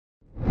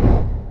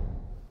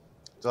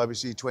At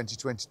IBC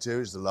 2022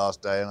 is the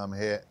last day, and I'm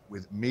here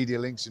with Media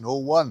Links in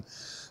Hall 1.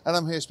 And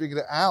I'm here speaking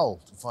to Al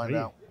to find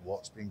out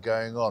what's been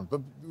going on.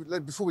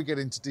 But before we get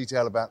into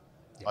detail about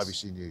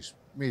IBC News,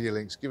 Media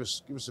Links, give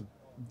us an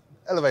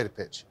elevator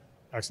pitch.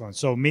 Excellent.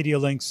 So Media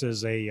Links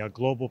is a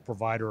global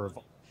provider of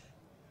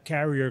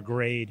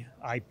carrier-grade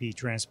IP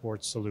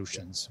transport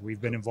solutions.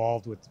 We've been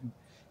involved with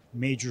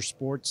major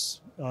sports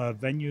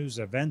venues,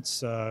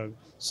 events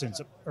since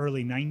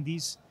early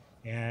 90s,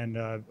 and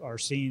our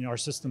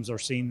systems are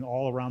seen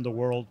all around the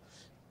world,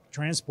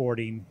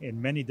 transporting in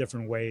many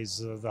different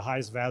ways the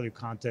highest value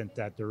content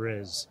that there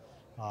is.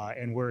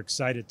 And we're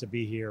excited to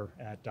be here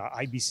at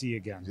IBC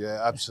again.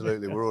 Yeah,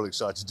 absolutely. We're all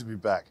excited to be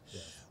back. Yeah.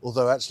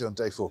 Although actually on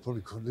day 4,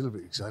 probably a little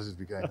bit excited to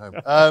be going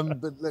home.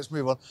 But let's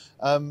move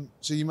on.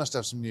 So you must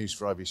have some news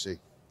for IBC.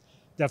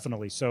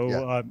 Definitely.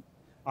 So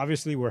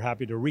obviously we're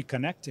happy to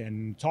reconnect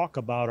and talk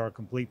about our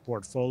complete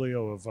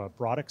portfolio of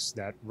products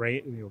that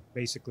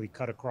basically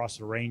cut across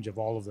the range of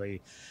all of the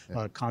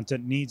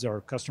content needs our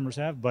customers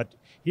have. But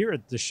here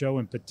at the show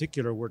in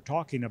particular, we're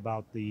talking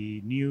about the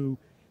new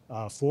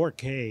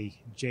 4K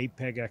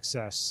JPEG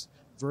XS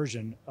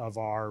version of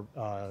our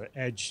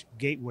Edge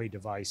gateway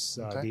device,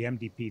 the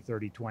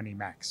MDP3020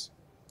 Max.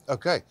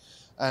 Okay,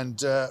 and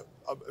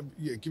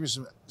give me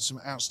some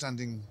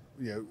outstanding,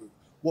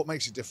 what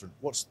makes it different?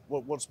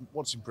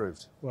 What's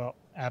improved? Well,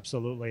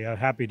 absolutely,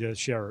 happy to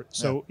share it.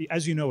 So,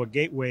 as you know, a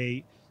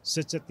gateway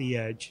sits at the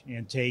edge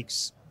and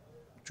takes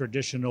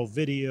traditional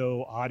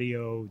video,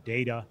 audio,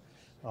 data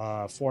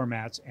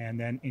formats, and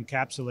then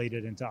encapsulate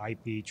it into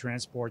IP,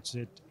 transports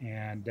it,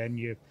 and then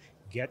you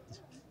get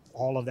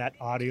all of that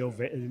audio,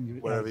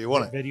 wherever you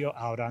want video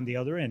out on the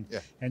other end. Yeah.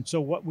 And so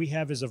what we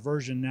have is a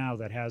version now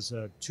that has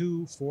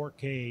 2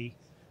 4K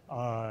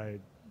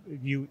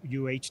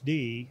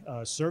UHD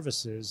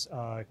services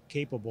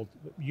capable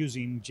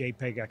using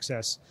JPEG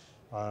XS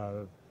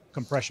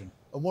compression.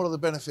 And what are the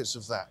benefits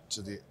of that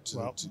to the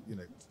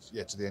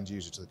end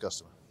user, to the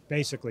customer?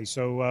 Basically,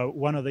 so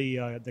one of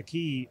the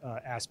key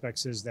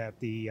aspects is that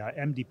the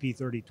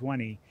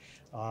MDP3020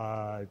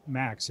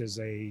 Max is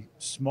a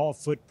small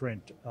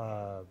footprint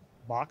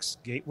box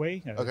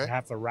gateway,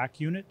 half a rack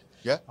unit.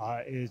 Yeah.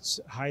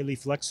 It's highly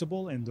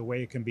flexible in the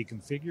way it can be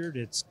configured.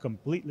 It's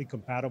completely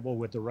compatible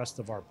with the rest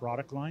of our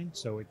product line,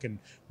 so it can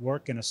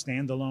work in a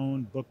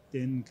standalone,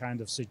 booked-in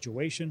kind of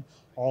situation,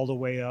 all the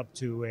way up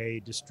to a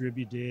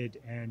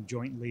distributed and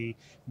jointly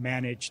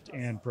managed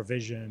and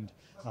provisioned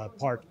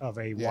part of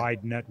a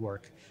wide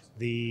network.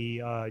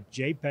 The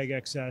JPEG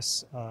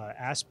XS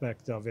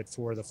aspect of it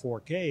for the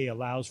 4K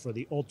allows for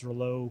the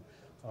ultra-low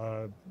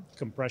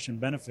compression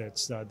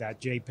benefits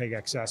that JPEG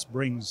XS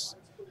brings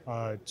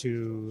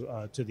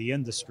to the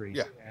industry.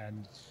 Yeah.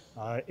 And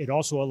it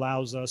also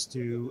allows us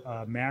to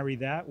marry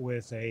that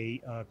with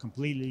a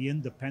completely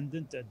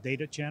independent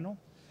data channel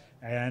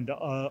and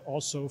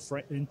also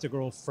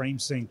integral frame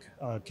sync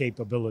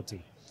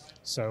capability.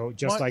 So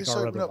just like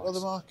our other open up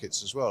other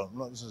markets as well,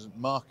 not just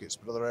markets,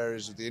 but other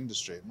areas of the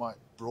industry. It might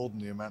broaden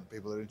the amount of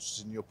people that are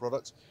interested in your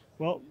products.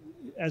 Well,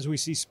 as we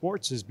see,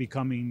 sports is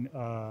becoming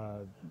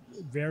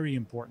very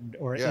important,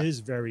 or is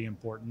very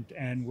important,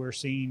 and we're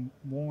seeing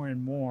more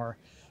and more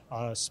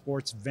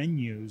sports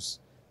venues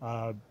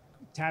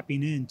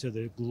tapping into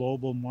the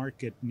global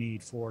market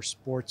need for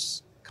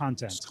sports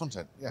content.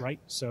 Right?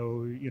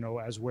 So,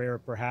 as where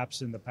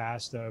perhaps in the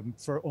past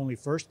for only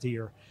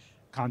first-tier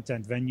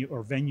content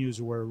venues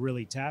were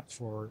really tapped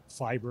for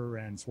fiber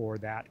and for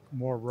that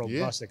more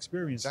robust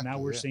experience. Now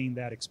we're seeing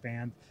that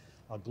expand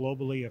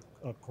globally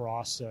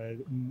across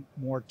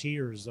more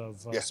tiers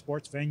of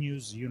sports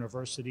venues,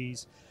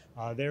 universities.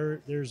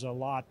 There's a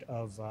lot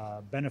of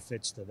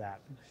benefits to that.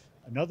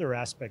 Another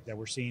aspect that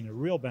we're seeing a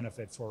real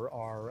benefit for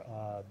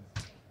our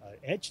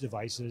edge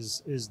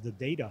devices is the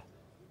data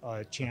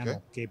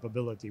channel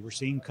capability. We're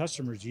seeing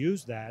customers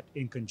use that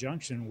in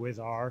conjunction with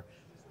our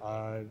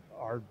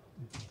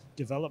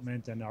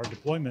development and our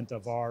deployment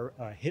of our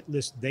hit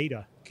list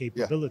data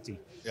capability,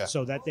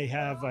 so that they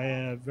have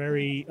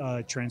very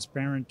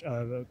transparent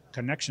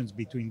connections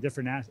between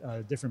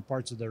different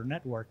parts of their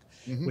network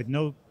with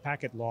no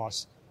packet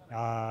loss,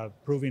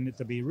 proving it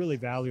to be really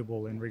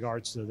valuable in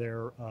regards to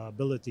their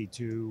ability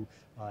to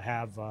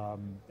have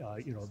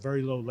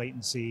very low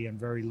latency and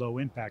very low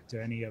impact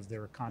to any of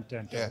their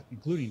content,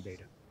 including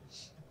data.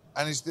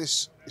 And is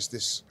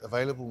this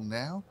available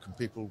now? Can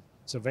people?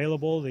 It's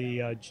available.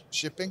 The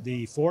shipping,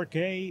 the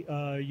 4K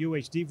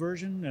UHD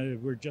version.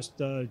 We're just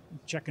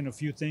checking a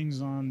few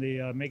things on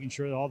the making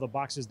sure that all the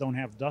boxes don't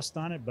have dust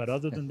on it. But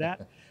other than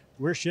that,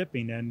 we're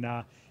shipping. And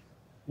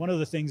one of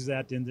the things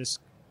that in this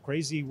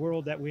crazy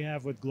world that we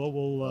have with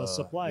global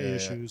supply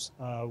issues,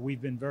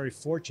 we've been very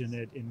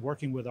fortunate in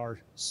working with our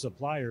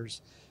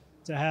suppliers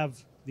to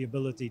have the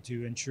ability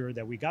to ensure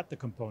that we got the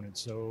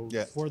components. So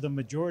for the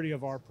majority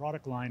of our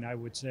product line, I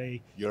would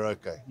say you're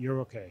okay.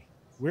 You're okay.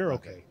 We're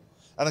okay.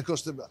 And of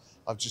course,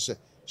 I've just said,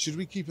 should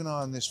we keep an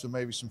eye on this for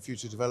maybe some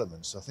future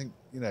developments? I think,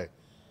 we've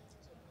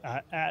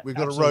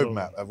got a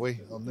roadmap, have we,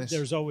 on this?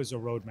 There's always a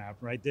roadmap,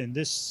 right? In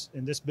this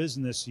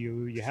business,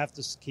 you have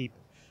to keep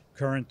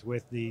current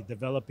with the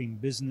developing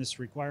business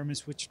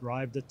requirements, which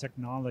drive the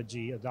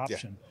technology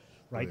adoption,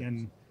 right?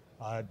 Brilliant.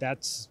 And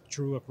that's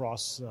true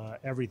across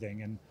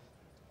everything. And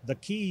the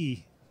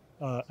key,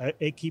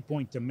 a key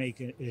point to make,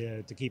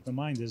 to keep in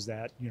mind is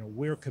that, you know,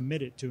 we're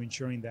committed to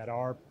ensuring that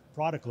our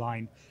product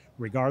line,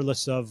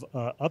 regardless of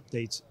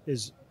updates,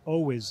 is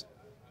always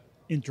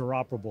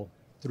interoperable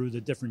through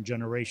the different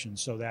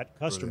generations, so that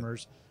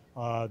customers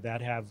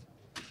that have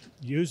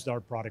used our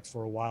product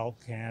for a while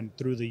can,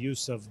 through the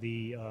use of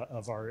the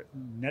of our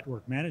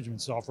network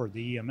management software,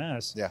 the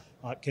EMS,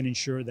 can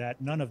ensure that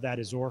none of that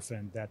is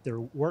orphaned, that their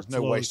workflows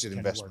no wasted can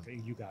investment. Work.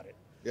 You got it.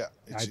 Yeah,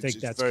 I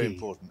think that's very key.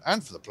 important,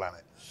 and for the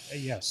planet.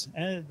 Yes,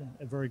 and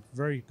a very,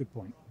 very good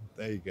point.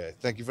 There you go.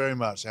 Thank you very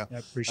much, Al. I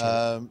appreciate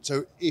it.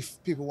 So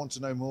if people want to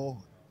know more,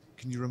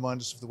 can you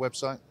remind us of the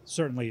website?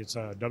 Certainly, it's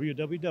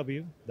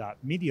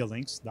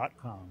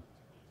www.medialinks.com.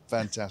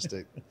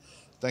 Fantastic.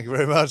 Thank you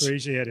very much.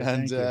 Appreciate it.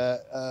 And Thank you.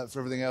 for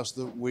everything else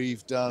that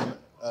we've done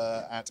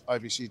at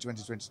IBC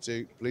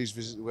 2022, please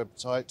visit the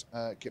website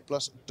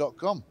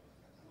kitplus.com.